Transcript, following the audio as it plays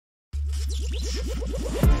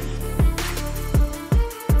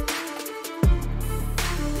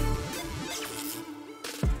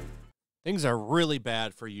Things are really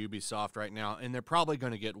bad for Ubisoft right now, and they're probably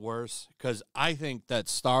going to get worse because I think that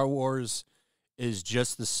Star Wars is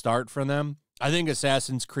just the start for them. I think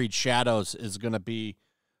Assassin's Creed Shadows is going to be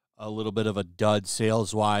a little bit of a dud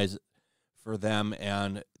sales-wise for them,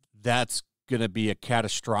 and that's going to be a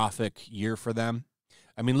catastrophic year for them.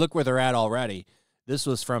 I mean, look where they're at already. This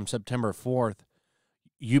was from September 4th.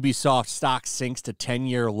 Ubisoft stock sinks to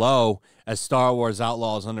 10-year low as Star Wars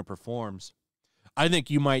Outlaws underperforms. I think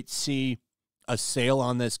you might see a sale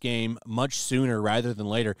on this game much sooner rather than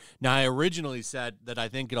later. Now, I originally said that I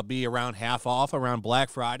think it'll be around half off around Black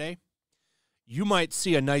Friday. You might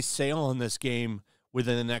see a nice sale on this game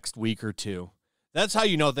within the next week or two. That's how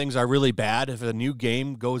you know things are really bad, if a new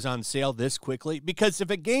game goes on sale this quickly. Because if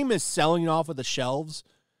a game is selling off of the shelves,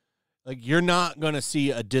 like, you're not going to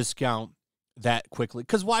see a discount that quickly.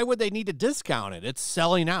 Because why would they need to discount it? It's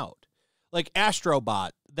selling out. Like Astrobot,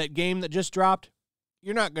 that game that just dropped,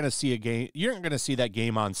 you're not going to see a game. You're not going to see that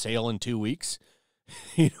game on sale in 2 weeks.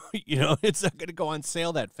 You know, it's not going to go on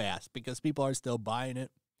sale that fast because people are still buying it.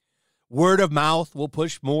 Word of mouth will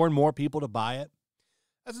push more and more people to buy it.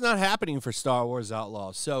 That's not happening for Star Wars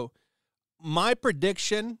Outlaws. So my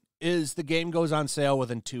prediction is the game goes on sale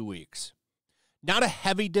within 2 weeks. Not a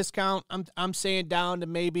heavy discount. I'm saying down to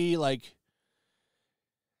maybe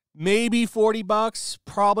 $40,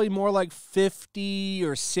 probably more like 50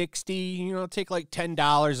 or 60, you know, take like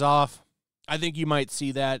 $10 off. I think you might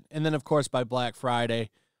see that. And then, of course, by Black Friday,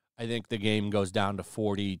 I think the game goes down to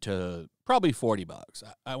 40 to probably $40.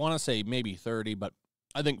 I want to say maybe 30, but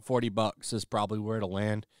I think $40 is probably where it'll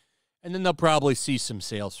land. And then they'll probably see some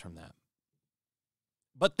sales from that.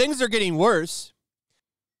 But things are getting worse.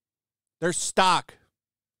 Their stock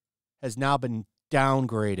has now been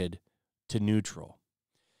downgraded to neutral.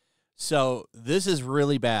 So this is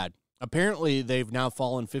really bad. Apparently, they've now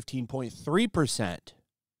fallen 15.3%.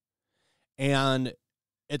 And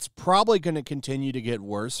it's probably going to continue to get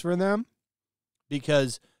worse for them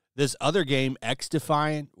because this other game,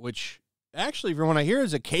 X-Defiant, which actually, from what I hear,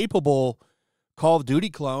 is a capable Call of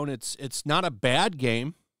Duty clone. It's not a bad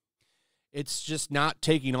game. It's just not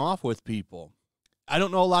taking off with people. I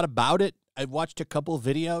don't know a lot about it. I've watched a couple of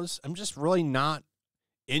videos. I'm just really not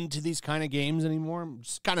into these kind of games anymore. I'm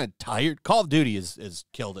just kind of tired. Call of Duty has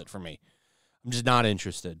killed it for me. I'm just not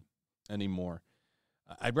interested anymore.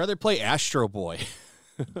 I'd rather play Astro Boy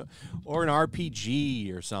or an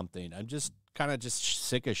RPG or something. I'm just kind of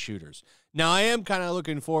sick of shooters. Now, I am kind of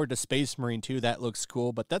looking forward to Space Marine 2. That looks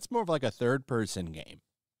cool, but that's more of like a third-person game.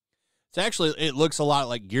 It's actually, it looks a lot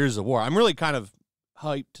like Gears of War. I'm really kind of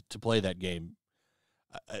hyped to play that game.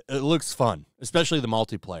 It looks fun, especially the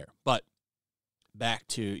multiplayer. But back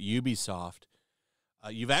to Ubisoft,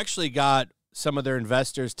 you've actually got some of their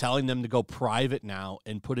investors telling them to go private now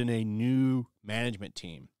and put in a new management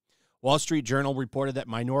team. Wall Street Journal reported that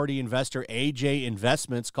minority investor AJ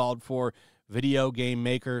Investments called for video game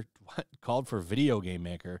maker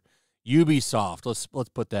Ubisoft, let's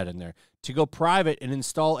put that in there, to go private and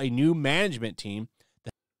install a new management team.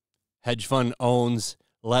 The hedge fund owns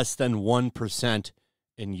less than 1%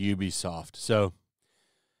 in Ubisoft. So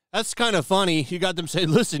that's kind of funny. You got them saying,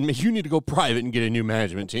 listen, man, you need to go private and get a new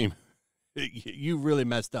management team. You really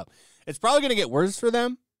messed up. It's probably going to get worse for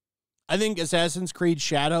them. I think Assassin's Creed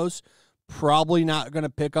Shadows probably not going to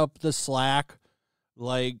pick up the slack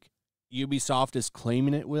like Ubisoft is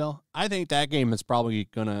claiming it will. I think that game is probably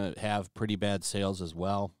going to have pretty bad sales as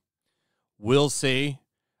well. We'll see.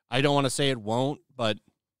 I don't want to say it won't, but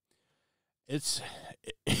it's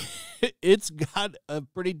got a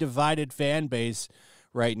pretty divided fan base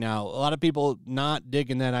right now. A lot of people not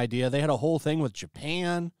digging that idea. They had a whole thing with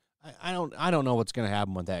Japan. I don't know what's going to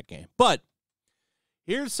happen with that game. But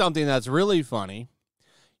here's something that's really funny.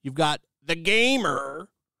 You've got The Gamer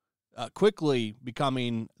quickly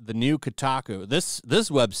becoming the new Kotaku. This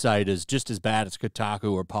website is just as bad as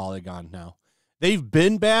Kotaku or Polygon now. They've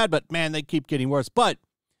been bad, but man, they keep getting worse. But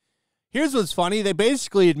here's what's funny. They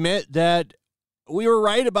basically admit that we were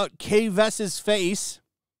right about Kay Vess's face.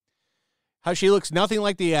 How she looks nothing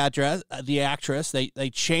like the actress. They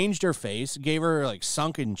changed her face, gave her like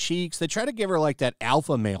sunken cheeks. They try to give her like that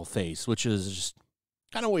alpha male face, which is just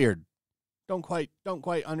kind of weird. Don't quite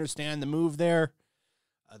understand the move there.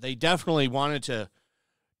 They definitely wanted to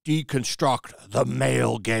deconstruct the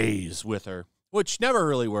male gaze with her, which never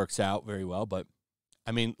really works out very well. But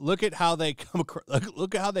I mean, look at how they come across.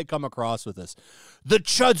 Look at how they come across with this. The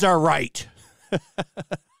chuds are right.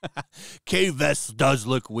 Kay Vess does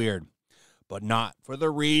look weird, but not for the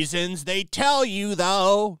reasons they tell you,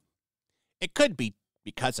 though. It could be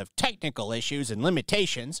because of technical issues and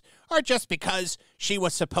limitations, or just because she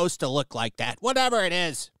was supposed to look like that. Whatever it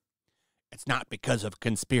is, it's not because of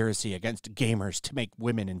conspiracy against gamers to make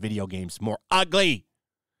women in video games more ugly.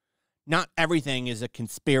 Not everything is a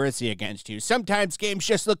conspiracy against you. Sometimes games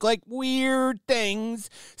just look like weird things.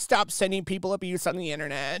 Stop sending people abuse on the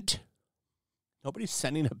internet. Nobody's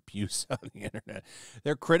sending abuse on the internet.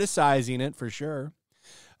 They're criticizing it for sure.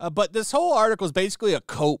 But this whole article is basically a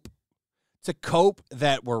cope. It's a cope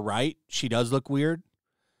that we're right. She does look weird.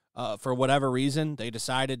 For whatever reason, they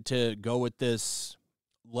decided to go with this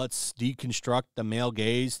let's deconstruct the male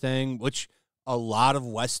gaze thing, which a lot of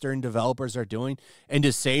Western developers are doing. And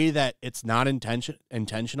to say that it's not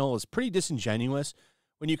intentional is pretty disingenuous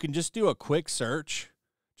when you can just do a quick search.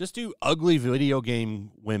 Just do ugly video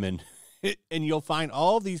game women, and you'll find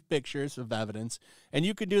all these pictures of evidence, and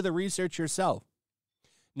you can do the research yourself.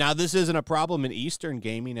 Now, this isn't a problem in Eastern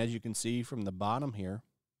gaming, as you can see from the bottom here.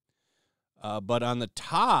 But on the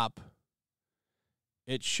top,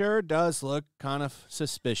 it sure does look kind of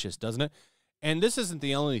suspicious, doesn't it? And this isn't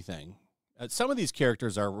the only thing. Some of these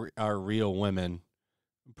characters are real women.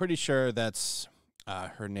 I'm pretty sure that's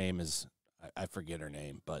her name is, I forget her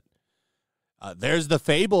name, but there's the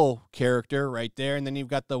Fable character right there, and then you've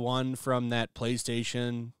got the one from that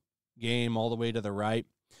PlayStation game all the way to the right.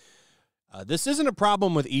 This isn't a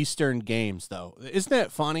problem with Eastern games, though. Isn't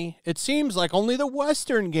that funny? It seems like only the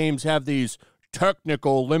Western games have these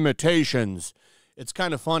technical limitations. It's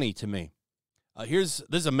kind of funny to me. This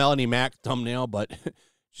is a Melanie Mac thumbnail, but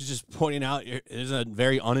she's just pointing out there's a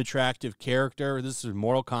very unattractive character. This is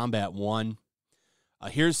Mortal Kombat 1.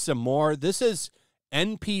 Here's some more. This is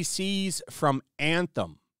NPCs from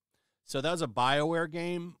Anthem. So that was a BioWare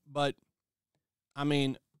game, but, I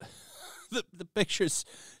mean, the pictures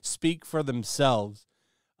speak for themselves.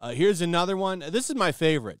 Here's another one. This is my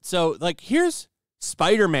favorite. So, like, here's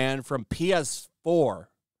Spider-Man from PS4.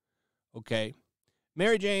 Okay.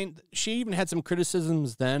 Mary Jane, she even had some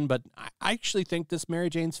criticisms then, but I actually think this Mary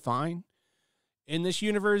Jane's fine. In this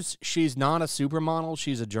universe, she's not a supermodel.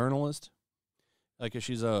 She's a journalist. Like,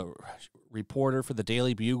 she's a reporter for the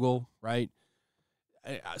Daily Bugle, right?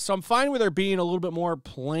 So I'm fine with her being a little bit more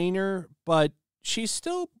plainer, but she's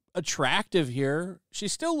still attractive here. She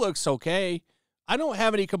still looks okay. I don't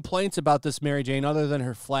have any complaints about this Mary Jane other than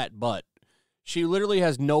her flat butt. She literally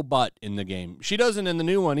has no butt in the game. She doesn't in the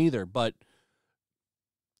new one either, but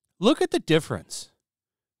look at the difference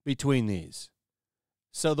between these.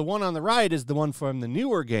 So the one on the right is the one from the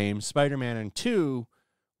newer game, Spider-Man 2,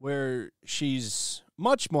 where she's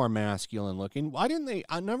much more masculine looking. Why didn't they?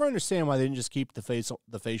 I never understand why they didn't just keep the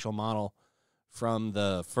facial model from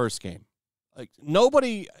the first game. Like,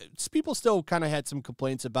 people still kind of had some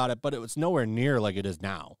complaints about it, but it was nowhere near like it is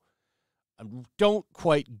now. I don't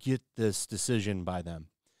quite get this decision by them.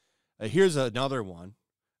 Here's another one.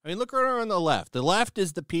 I mean, look at her on the left. The left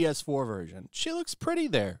is the PS4 version. She looks pretty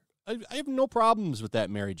there. I have no problems with that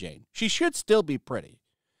Mary Jane. She should still be pretty.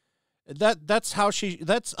 That's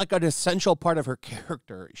like an essential part of her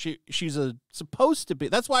character. She's supposed to be.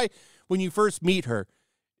 That's why when you first meet her,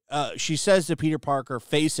 she says to Peter Parker,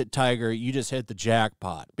 "Face it, Tiger, you just hit the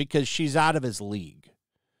jackpot," because she's out of his league.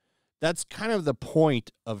 That's kind of the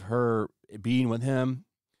point of her being with him,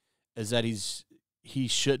 is that he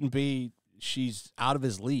shouldn't be. She's out of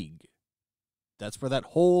his league. That's where that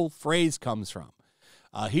whole phrase comes from.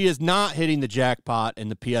 He is not hitting the jackpot in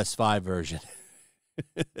the PS5 version.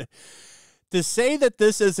 To say that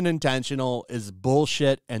this isn't intentional is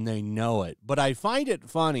bullshit, and they know it. But I find it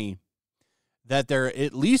funny that they're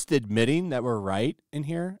at least admitting that we're right in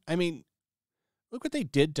here. I mean, look what they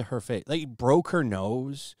did to her face. They broke her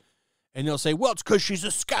nose, and they'll say, well, it's because she's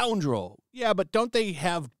a scoundrel. Yeah, but don't they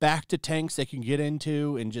have back-to-tanks they can get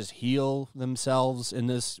into and just heal themselves in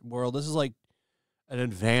this world? This is like an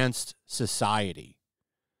advanced society.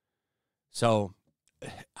 So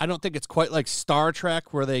I don't think it's quite like Star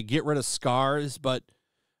Trek where they get rid of scars, but,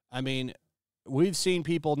 I mean, we've seen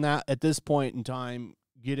people now at this point in time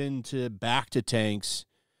get into back-to-tanks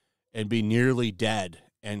and be nearly dead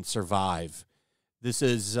and survive. This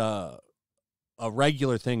is a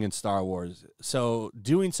regular thing in Star Wars. So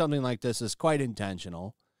doing something like this is quite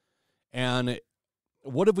intentional. And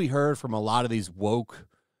what have we heard from a lot of these woke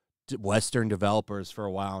Western developers for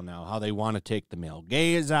a while now? How they want to take the male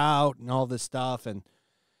gaze out and all this stuff. And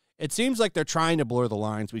it seems like they're trying to blur the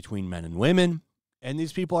lines between men and women. And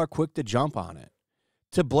these people are quick to jump on it.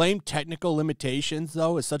 To blame technical limitations,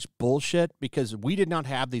 though, is such bullshit, because we did not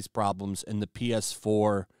have these problems in the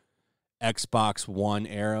PS4, Xbox One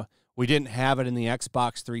era. We didn't have it in the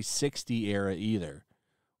Xbox 360 era either,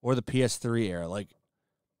 or the PS3 era. Like,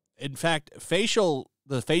 In fact,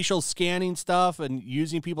 the facial scanning stuff and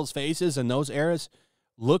using people's faces in those eras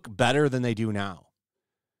look better than they do now.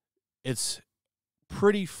 It's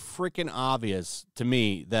pretty freaking obvious to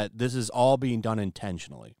me that this is all being done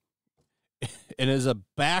intentionally. And as a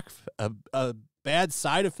bad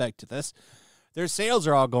side effect to this, their sales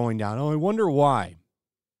are all going down. Oh, I wonder why.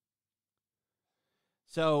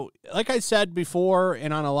 So, like I said before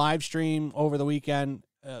and on a live stream over the weekend,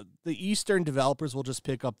 the Eastern developers will just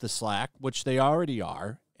pick up the slack, which they already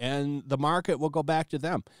are, and the market will go back to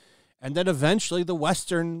them. And then eventually the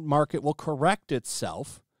Western market will correct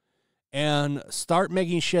itself and start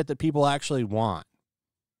making shit that people actually want.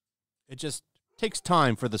 It just takes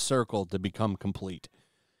time for the circle to become complete.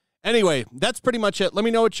 Anyway, that's pretty much it. Let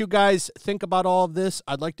me know what you guys think about all of this.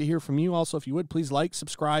 I'd like to hear from you. Also, if you would, please like,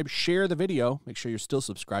 subscribe, share the video. Make sure you're still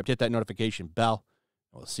subscribed. Hit that notification bell.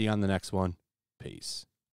 We'll see you on the next one. Peace.